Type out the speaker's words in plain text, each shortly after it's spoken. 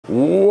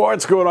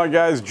What's going on,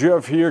 guys?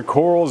 Jeff here,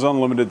 Corals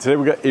Unlimited. Today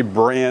we got a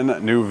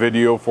brand new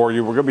video for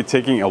you. We're going to be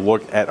taking a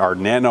look at our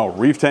Nano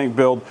Reef tank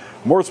build.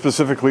 More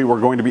specifically,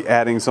 we're going to be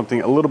adding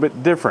something a little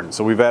bit different.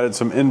 So we've added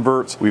some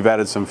inverts, we've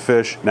added some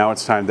fish. Now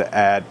it's time to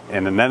add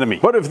an anemone.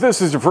 But if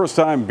this is your first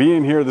time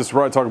being here, this is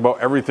where I talk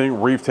about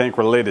everything reef tank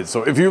related.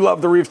 So if you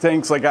love the reef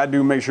tanks like I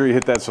do, make sure you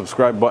hit that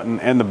subscribe button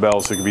and the bell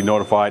so you can be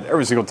notified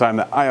every single time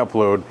that I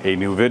upload a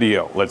new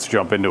video. Let's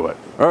jump into it.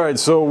 All right,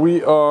 so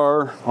we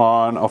are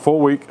on a full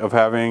week of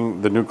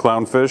having the new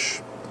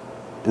clownfish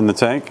in the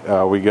tank.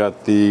 We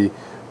got the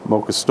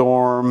Mocha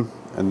Storm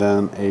and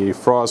then a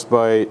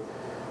frostbite,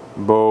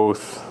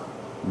 both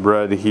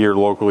bred here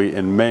locally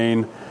in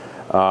Maine.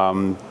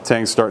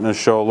 Tank's starting to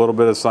show a little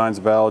bit of signs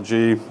of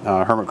algae.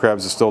 Hermit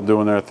crabs are still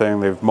doing their thing.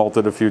 They've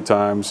molted a few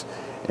times,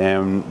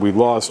 and we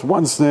lost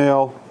one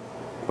snail,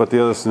 but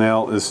the other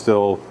snail is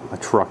still a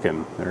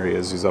trucking. There he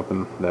is. He's up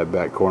in that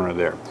back corner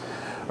there.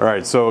 All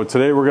right, so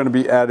today we're going to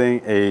be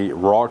adding a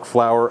rock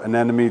flower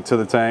anemone to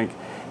the tank,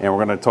 and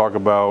we're going to talk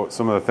about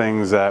some of the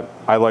things that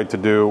I like to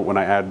do when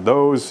I add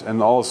those,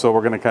 and also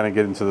we're going to kind of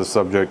get into the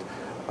subject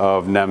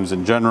of nems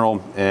in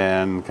general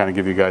and kind of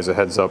give you guys a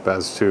heads up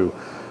as to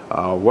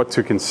what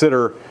to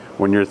consider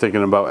when you're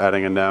thinking about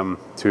adding a nem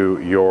to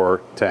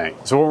your tank.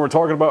 So when we're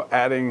talking about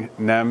adding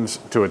nems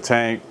to a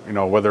tank, you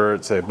know, whether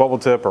it's a bubble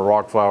tip or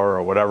rock flower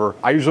or whatever,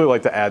 I usually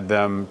like to add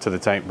them to the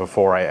tank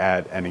before I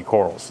add any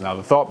corals. Now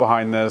the thought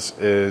behind this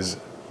is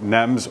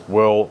nems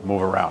will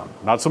move around.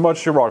 Not so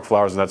much your rock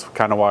flowers, and that's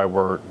kind of why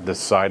we're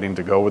deciding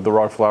to go with the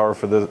rock flower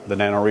for the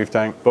Nano Reef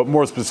tank. But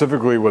more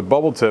specifically with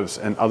bubble tips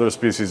and other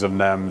species of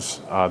nems,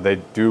 they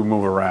do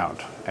move around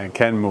and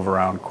can move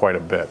around quite a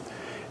bit.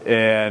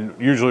 And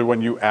usually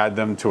when you add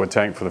them to a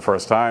tank for the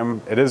first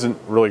time, it isn't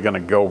really going to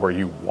go where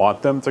you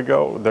want them to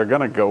go. They're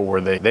going to go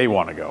where they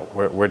want to go,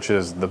 which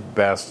is the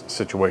best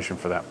situation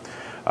for them.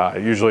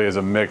 Usually is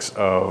a mix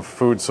of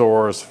food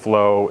source,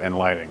 flow, and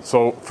lighting.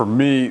 So for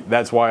me,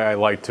 that's why I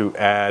like to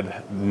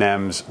add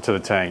nems to the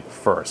tank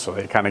first. So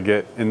they kind of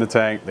get in the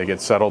tank, they get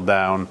settled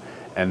down,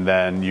 and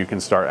then you can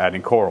start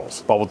adding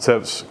corals. Bubble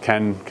tips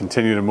can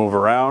continue to move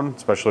around,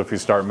 especially if you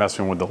start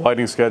messing with the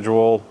lighting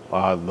schedule,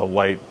 the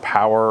light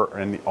power,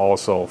 and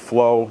also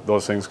flow.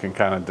 Those things can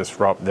kind of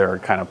disrupt their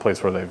kind of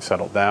place where they've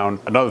settled down.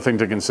 Another thing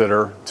to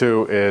consider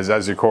too is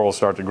as your corals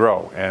start to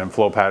grow and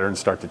flow patterns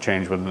start to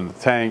change within the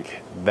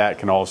tank, that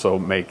can also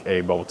make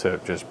a bubble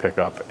tip just pick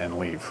up and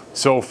leave.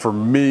 So for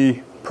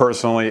me,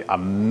 personally,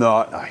 I'm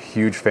not a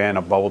huge fan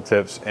of bubble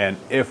tips, and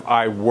if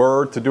I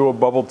were to do a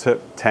bubble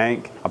tip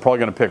tank, I'm probably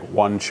going to pick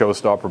one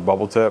showstopper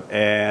bubble tip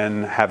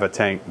and have a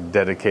tank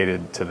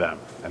dedicated to them,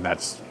 and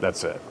that's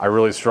it. I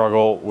really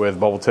struggle with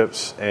bubble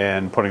tips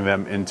and putting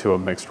them into a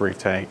mixed reef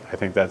tank. I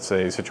think that's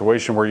a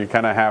situation where you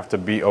kind of have to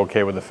be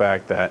okay with the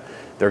fact that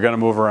they're going to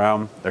move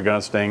around, they're going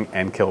to sting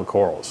and kill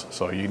corals,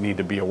 so you need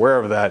to be aware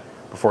of that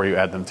before you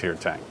add them to your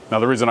tank. Now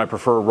the reason I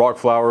prefer rock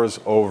flowers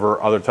over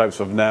other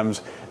types of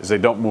nems is they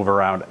don't move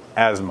around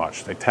as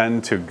much. They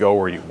tend to go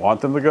where you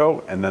want them to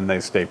go and then they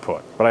stay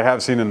put. But I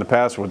have seen in the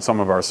past with some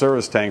of our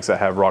service tanks that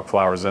have rock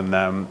flowers in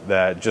them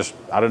that just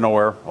out of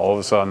nowhere, all of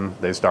a sudden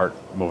they start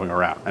moving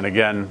around. And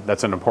again,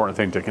 that's an important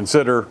thing to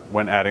consider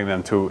when adding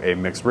them to a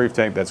mixed reef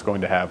tank that's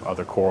going to have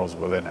other corals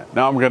within it.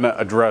 Now I'm going to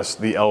address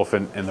the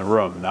elephant in the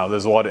room. Now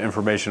there's a lot of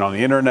information on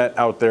the internet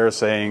out there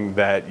saying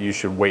that you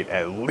should wait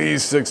at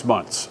least 6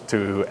 months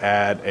to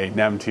add a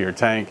nem to your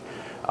tank.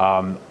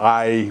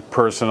 I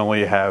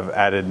personally have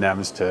added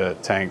nems to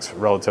tanks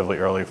relatively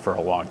early for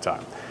a long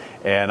time.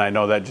 And I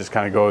know that just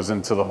kind of goes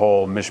into the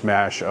whole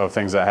mishmash of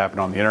things that happen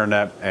on the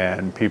internet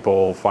and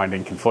people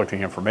finding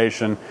conflicting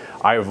information.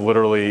 I have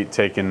literally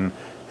taken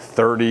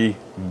 30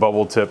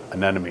 bubble tip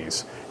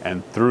anemones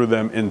and threw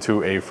them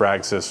into a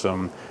frag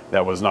system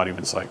that was not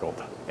even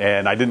cycled.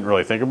 And I didn't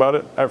really think about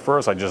it at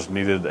first. I just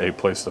needed a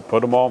place to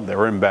put them all. They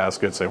were in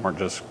baskets. They weren't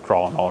just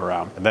crawling all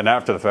around. And then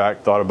after the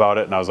fact, thought about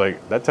it and I was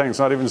like, that tank's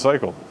not even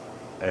cycled.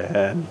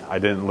 And I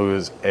didn't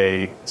lose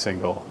a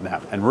single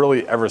nem. And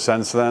really ever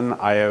since then,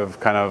 I have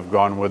kind of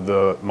gone with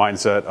the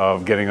mindset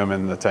of getting them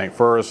in the tank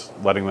first,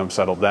 letting them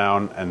settle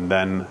down, and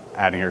then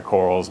adding your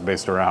corals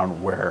based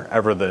around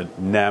wherever the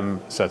nem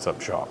sets up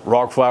shop.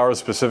 Rock flowers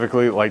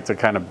specifically like to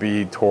kind of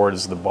be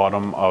towards the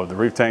bottom of the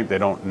reef tank. They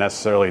don't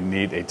necessarily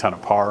need a ton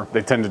of par.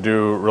 They tend to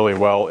do really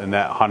well in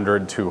that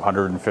 100 to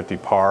 150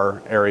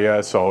 par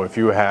area. So if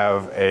you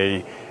have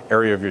a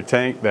area of your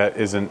tank that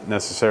isn't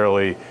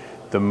necessarily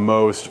the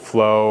most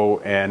flow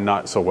and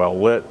not so well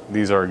lit,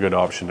 these are a good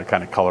option to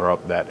kind of color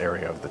up that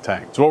area of the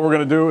tank. So what we're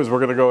going to do is we're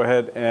going to go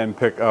ahead and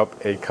pick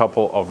up a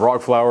couple of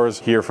rock flowers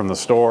here from the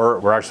store.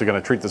 We're actually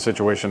going to treat the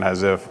situation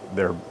as if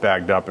they're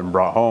bagged up and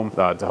brought home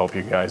to help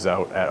you guys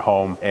out at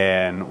home,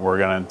 and we're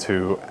going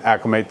to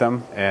acclimate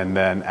them and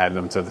then add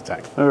them to the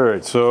tank. All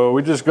right, so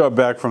we just got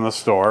back from the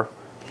store,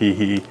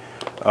 and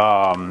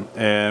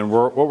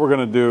what we're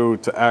going to do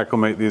to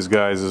acclimate these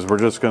guys is we're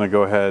just going to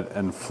go ahead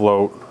and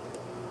float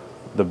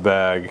the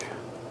bag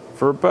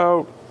for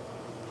about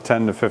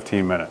 10 to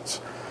 15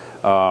 minutes.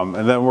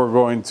 And then we're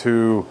going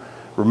to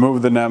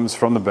remove the nems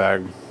from the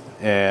bag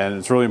and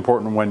it's really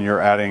important when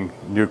you're adding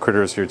new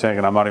critters to your tank,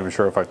 and I'm not even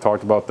sure if I've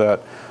talked about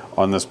that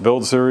on this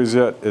build series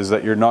yet, is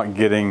that you're not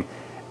getting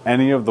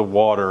any of the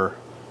water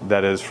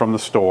that is from the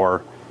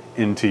store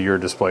into your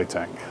display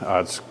tank.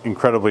 It's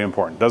incredibly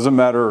important. Doesn't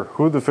matter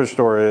who the fish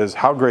store is,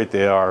 how great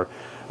they are,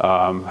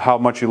 how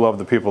much you love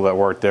the people that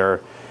work there.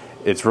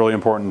 It's really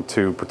important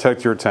to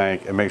protect your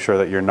tank and make sure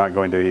that you're not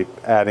going to be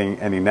adding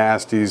any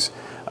nasties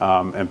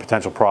and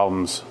potential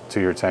problems to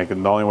your tank.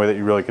 And the only way that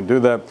you really can do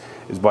that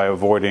is by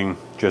avoiding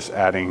just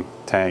adding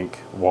tank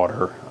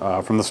water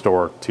from the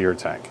store to your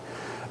tank.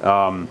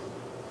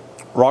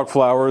 Rock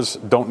flowers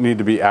don't need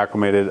to be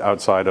acclimated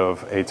outside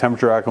of a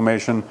temperature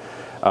acclimation.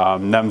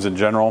 Nems in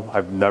general,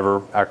 I've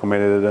never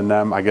acclimated in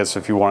them. I guess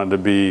if you wanted to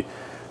be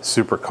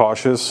super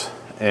cautious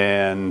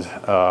and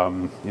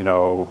you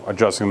know,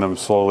 adjusting them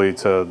slowly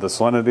to the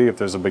salinity, if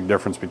there's a big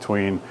difference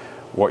between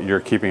what you're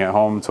keeping at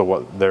home to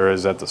what there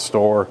is at the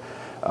store.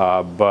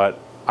 But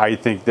I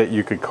think that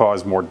you could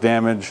cause more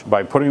damage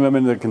by putting them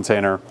in the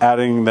container,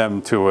 adding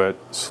them to it,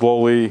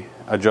 slowly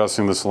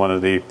adjusting the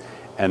salinity,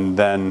 and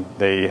then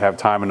they have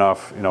time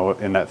enough, you know,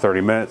 in that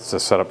 30 minutes to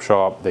set up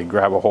shop. They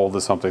grab a hold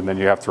of something, then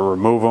you have to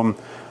remove them,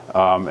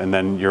 and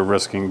then you're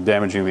risking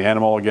damaging the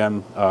animal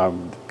again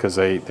because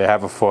they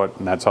have a foot,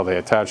 and that's how they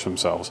attach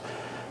themselves.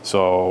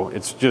 So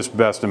it's just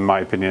best, in my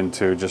opinion,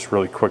 to just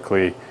really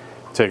quickly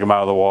take them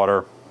out of the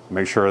water,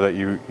 make sure that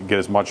you get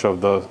as much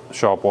of the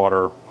shop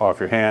water off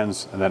your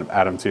hands, and then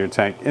add them to your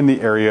tank in the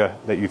area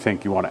that you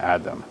think you want to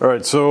add them. All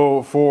right,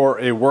 so for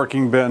a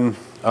working bin,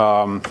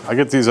 I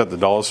get these at the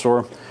dollar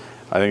store.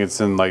 I think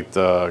it's in like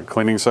the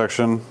cleaning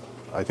section.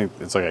 I think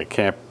it's like a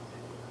camp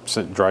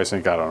dry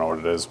sink. I don't know what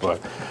it is,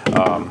 but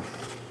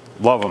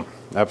love them.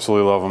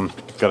 Absolutely love them.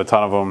 Got a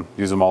ton of them.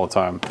 Use them all the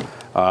time.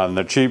 And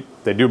they're cheap.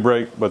 They do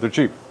break, but they're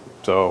cheap.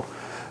 So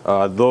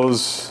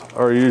those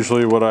are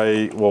usually what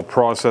I will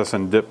process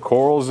and dip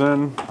corals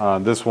in.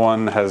 This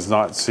one has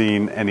not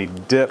seen any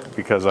dip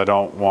because I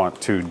don't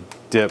want to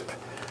dip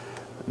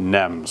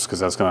nems because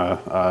that's going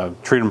to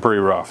treat them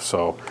pretty rough.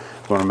 So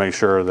I want to make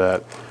sure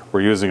that we're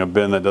using a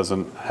bin that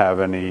doesn't have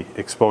any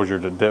exposure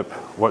to dip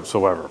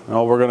whatsoever. And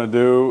all we're going to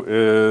do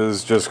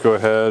is just go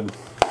ahead,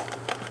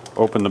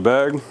 open the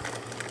bag.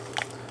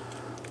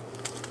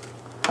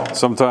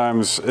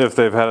 Sometimes if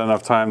they've had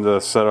enough time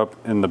to set up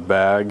in the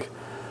bag,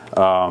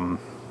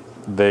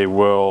 they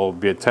will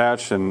be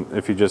attached, and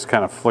if you just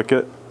kind of flick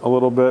it a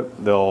little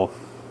bit, they'll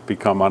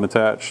become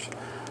unattached.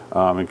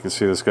 You can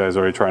see this guy's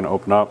already trying to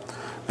open up,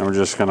 and we're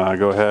just going to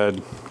go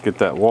ahead, get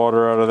that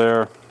water out of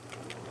there.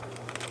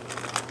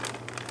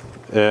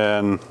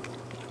 And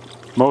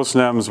most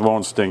nems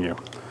won't sting you.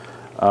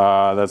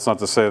 That's not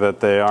to say that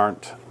they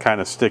aren't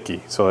kind of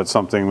sticky, so that's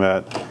something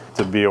that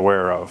to be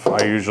aware of.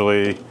 I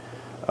usually,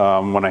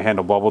 when I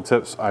handle bubble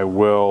tips, I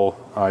will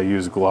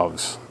use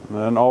gloves. And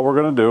then all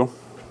we're going to do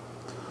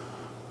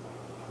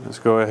is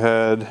go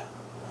ahead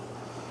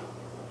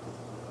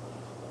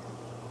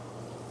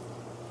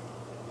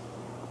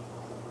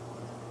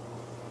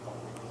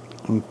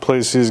and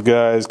place these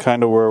guys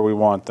kind of where we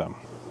want them.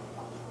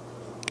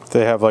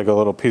 They have like a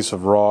little piece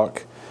of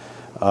rock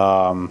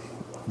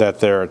that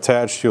they're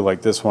attached to,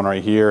 like this one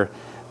right here.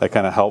 That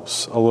kind of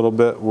helps a little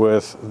bit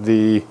with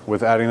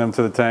adding them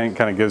to the tank.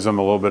 Kind of gives them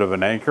a little bit of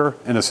an anchor.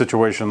 In a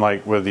situation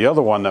like with the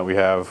other one that we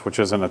have, which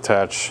isn't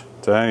attached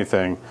to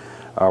anything,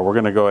 we're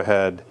going to go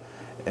ahead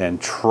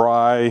and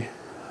try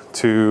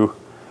to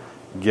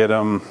get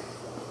them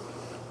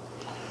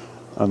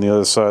on the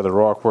other side of the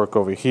rock work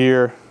over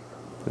here.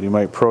 But you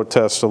might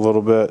protest a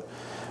little bit.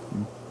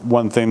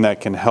 One thing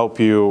that can help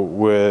you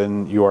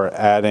when you are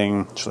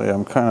adding, actually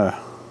I'm kind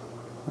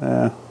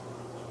of,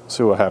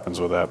 see what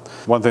happens with that.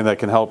 One thing that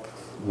can help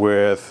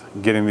with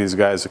getting these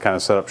guys to kind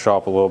of set up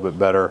shop a little bit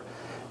better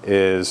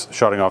is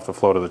shutting off the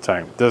flow to the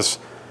tank. This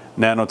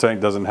nano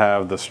tank doesn't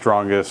have the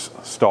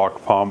strongest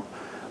stock pump,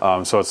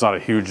 so it's not a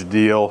huge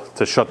deal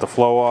to shut the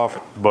flow off,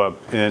 but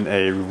in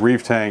a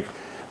reef tank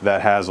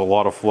that has a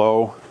lot of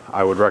flow,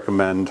 I would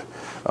recommend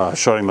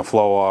shutting the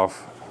flow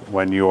off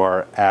when you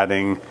are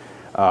adding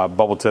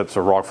bubble tips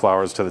or rock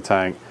flowers to the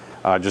tank,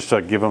 just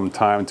to give them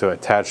time to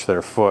attach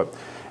their foot.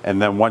 And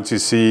then once you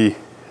see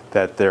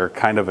that they're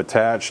kind of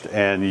attached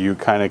and you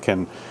kind of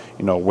can,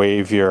 you know,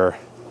 wave your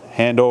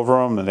hand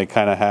over them and they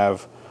kind of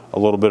have a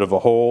little bit of a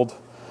hold,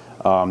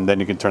 then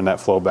you can turn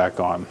that flow back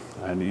on,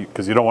 and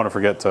because you don't want to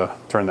forget to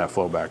turn that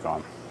flow back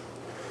on.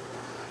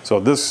 So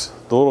the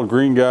little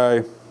green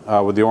guy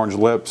with the orange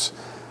lips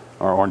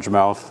or orange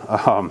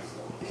mouth,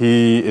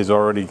 he is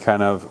already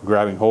kind of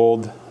grabbing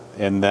hold.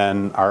 And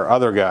then our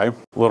other guy,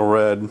 little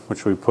red,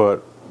 which we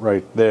put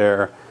right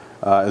there,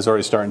 is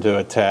already starting to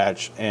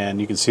attach, and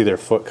you can see their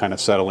foot kind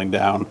of settling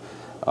down,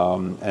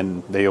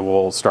 and they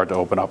will start to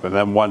open up. And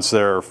then once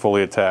they're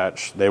fully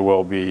attached, they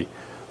will be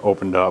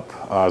opened up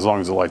as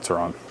long as the lights are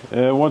on.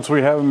 And once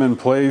we have them in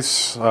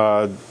place,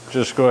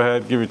 just go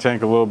ahead, give your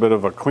tank a little bit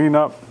of a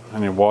cleanup,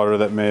 any water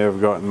that may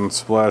have gotten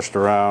splashed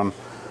around,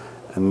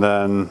 and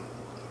then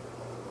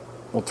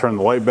we'll turn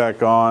the light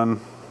back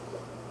on.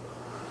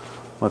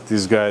 Let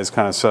these guys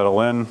kind of settle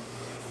in.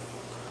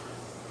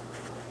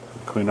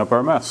 clean up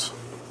our mess.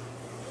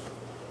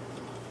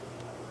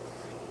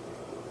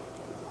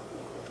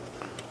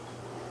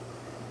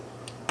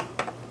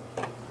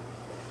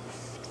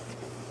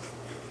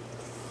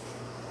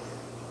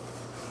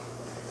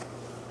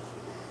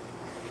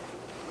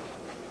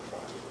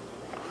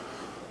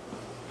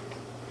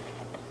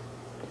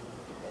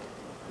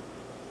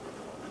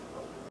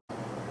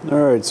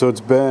 Alright, so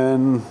it's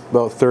been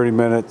about 30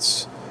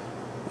 minutes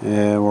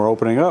and we're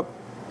opening up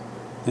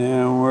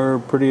and we're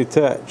pretty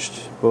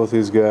attached. Both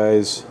these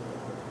guys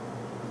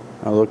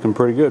are looking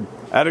pretty good.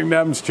 Adding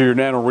NEMs to your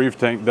Nano Reef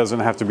tank doesn't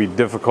have to be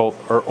difficult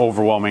or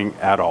overwhelming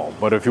at all.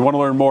 But if you want to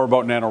learn more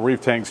about Nano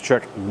Reef tanks,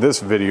 check this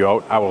video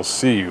out. I will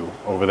see you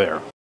over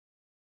there.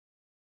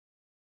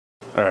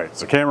 Alright,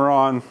 so camera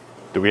on.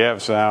 Do we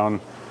have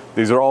sound?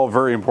 These are all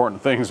very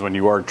important things when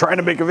you are trying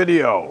to make a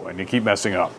video and you keep messing up.